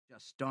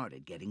us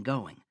started getting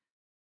going.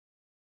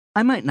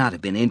 I might not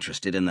have been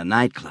interested in the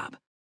nightclub,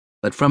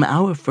 but from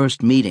our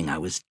first meeting I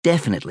was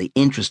definitely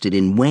interested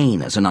in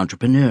Wayne as an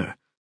entrepreneur.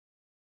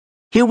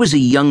 Here was a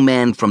young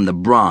man from the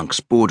Bronx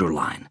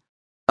borderline,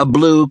 a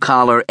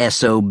blue-collar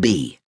SOB,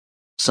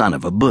 son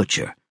of a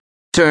butcher,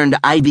 turned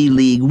Ivy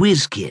League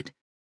whiz kid,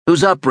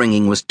 whose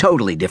upbringing was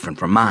totally different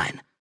from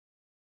mine.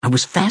 I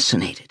was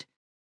fascinated.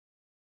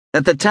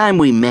 At the time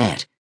we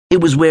met, he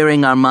was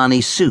wearing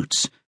Armani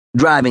suits,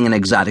 driving an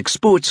exotic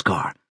sports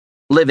car,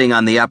 living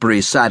on the Upper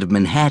East Side of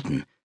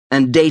Manhattan,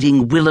 and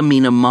dating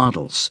Wilhelmina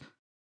models.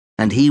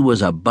 And he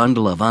was a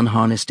bundle of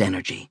unharnessed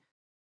energy.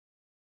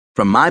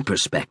 From my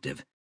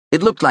perspective,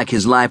 it looked like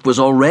his life was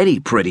already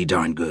pretty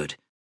darn good.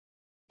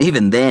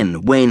 Even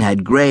then, Wayne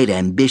had great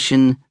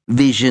ambition,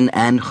 vision,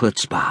 and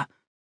chutzpah.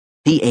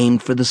 He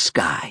aimed for the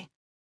sky.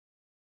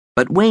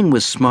 But Wayne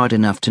was smart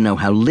enough to know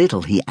how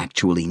little he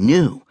actually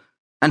knew,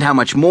 and how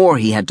much more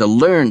he had to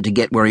learn to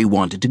get where he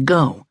wanted to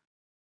go.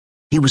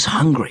 He was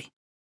hungry,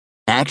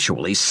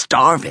 actually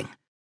starving.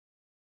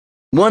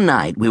 One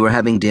night we were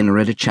having dinner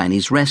at a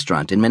Chinese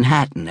restaurant in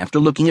Manhattan after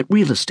looking at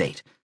real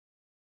estate.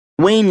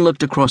 Wayne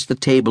looked across the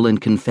table and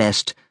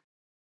confessed,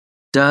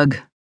 "Doug,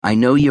 I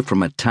know you're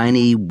from a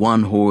tiny,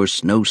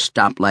 one-horse,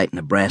 no-stoplight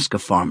Nebraska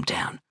farm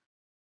town.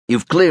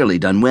 You've clearly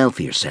done well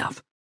for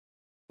yourself.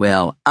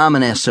 Well, I'm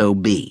an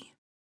SOB,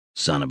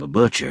 son of a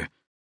butcher,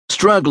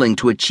 struggling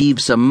to achieve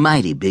some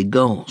mighty big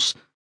goals.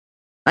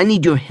 I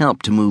need your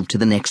help to move to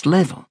the next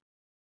level.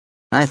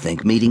 I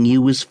think meeting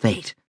you was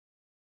fate.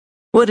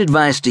 What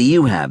advice do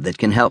you have that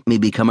can help me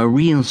become a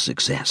real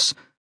success?"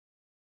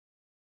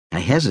 I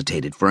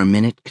hesitated for a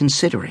minute,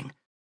 considering.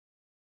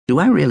 Do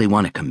I really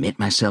want to commit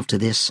myself to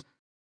this?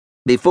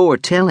 Before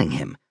telling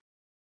him,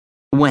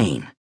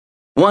 "Wayne,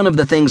 one of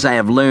the things I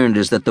have learned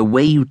is that the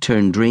way you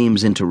turn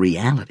dreams into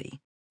reality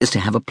is to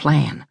have a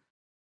plan.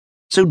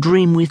 So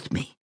dream with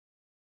me.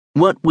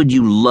 What would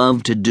you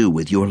love to do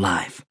with your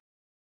life?"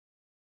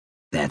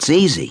 "That's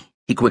easy,"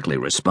 he quickly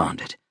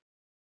responded.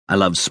 "I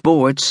love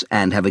sports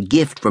and have a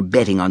gift for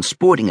betting on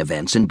sporting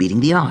events and beating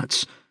the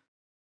odds.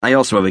 I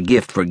also have a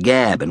gift for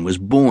gab and was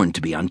born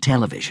to be on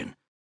television.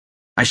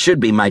 I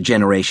should be my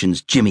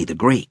generation's Jimmy the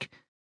Greek.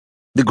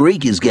 The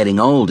Greek is getting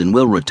old and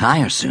will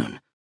retire soon.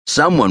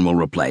 Someone will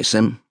replace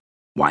him.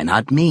 Why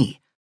not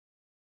me?"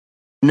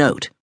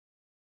 Note: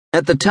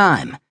 at the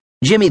time,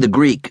 Jimmy the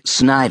Greek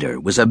Snyder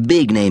was a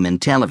big name in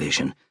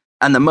television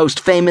and the most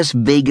famous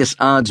Vegas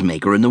odds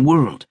maker in the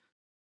world.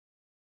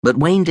 But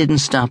Wayne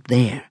didn't stop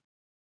there.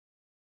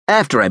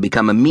 "After I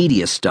become a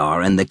media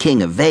star and the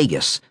king of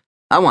Vegas,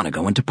 I want to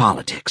go into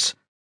politics."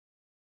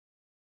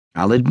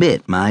 I'll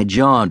admit my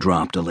jaw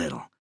dropped a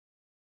little.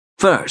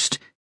 First,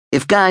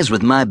 if guys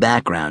with my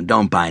background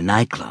don't buy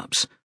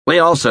nightclubs, we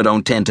also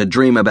don't tend to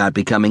dream about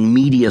becoming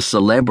media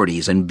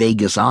celebrities and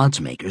Vegas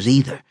odds makers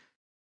either.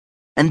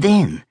 And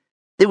then,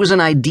 there was an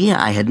idea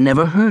I had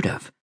never heard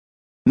of: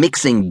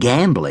 mixing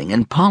gambling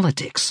and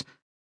politics.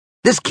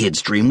 This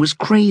kid's dream was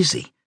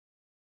crazy.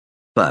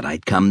 But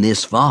I'd come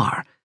this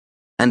far,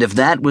 and if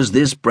that was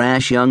this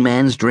brash young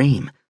man's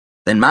dream,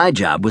 then my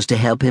job was to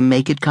help him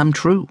make it come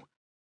true.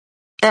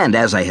 And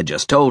as I had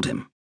just told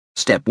him,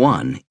 step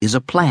one is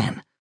a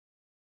plan.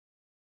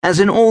 As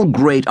in all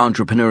great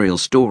entrepreneurial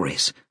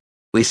stories,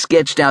 we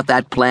sketched out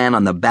that plan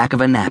on the back of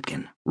a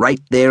napkin,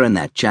 right there in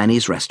that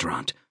Chinese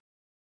restaurant.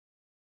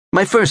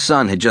 My first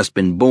son had just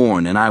been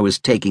born, and I was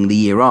taking the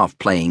year off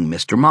playing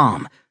Mr.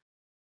 Mom.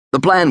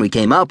 The plan we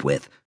came up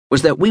with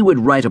was that we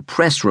would write a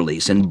press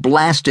release and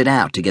blast it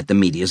out to get the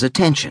media's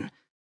attention.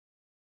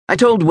 I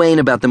told Wayne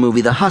about the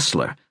movie The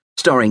Hustler,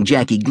 starring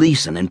Jackie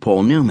Gleason and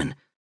Paul Newman,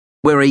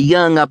 where a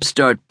young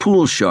upstart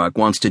pool shark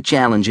wants to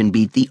challenge and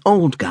beat the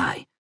old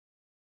guy.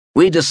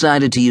 We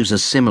decided to use a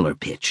similar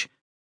pitch.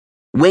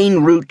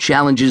 Wayne Root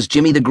challenges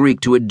Jimmy the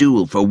Greek to a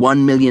duel for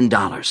 $1 million.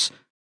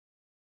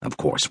 Of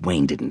course,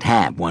 Wayne didn't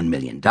have $1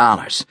 million,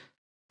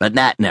 but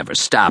that never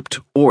stopped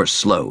or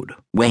slowed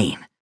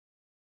Wayne.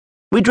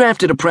 We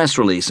drafted a press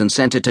release and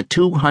sent it to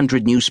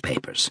 200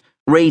 newspapers,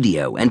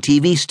 radio, and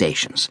TV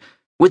stations,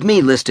 with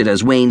me listed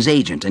as Wayne's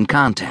agent and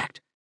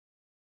contact.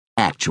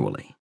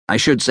 Actually, I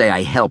should say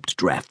I helped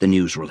draft the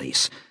news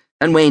release,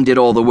 and Wayne did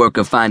all the work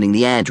of finding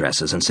the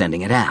addresses and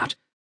sending it out.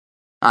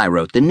 I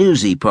wrote the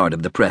newsy part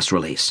of the press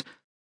release.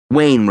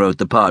 Wayne wrote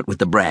the part with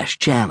the brash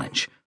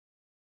challenge.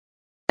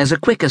 As a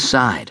quick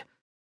aside,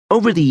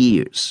 over the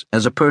years,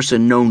 as a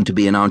person known to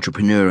be an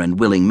entrepreneur and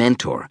willing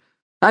mentor,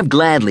 I've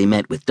gladly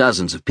met with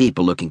dozens of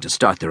people looking to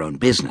start their own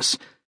business.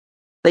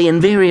 They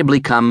invariably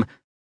come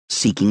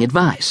seeking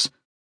advice.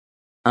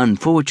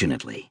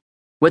 Unfortunately,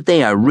 what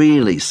they are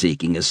really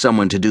seeking is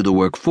someone to do the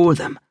work for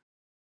them.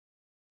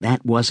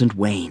 That wasn't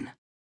Wayne.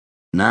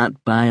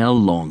 Not by a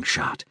long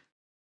shot.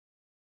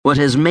 What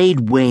has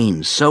made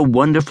Wayne so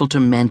wonderful to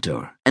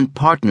mentor and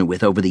partner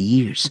with over the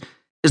years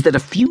is that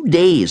a few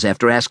days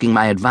after asking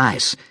my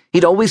advice,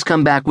 he'd always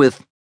come back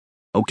with,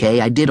 "Okay,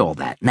 I did all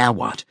that, now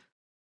what?"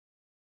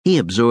 He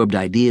absorbed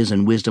ideas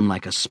and wisdom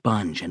like a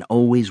sponge and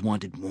always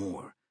wanted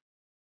more.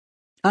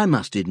 I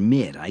must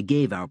admit I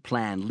gave our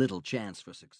plan little chance for success.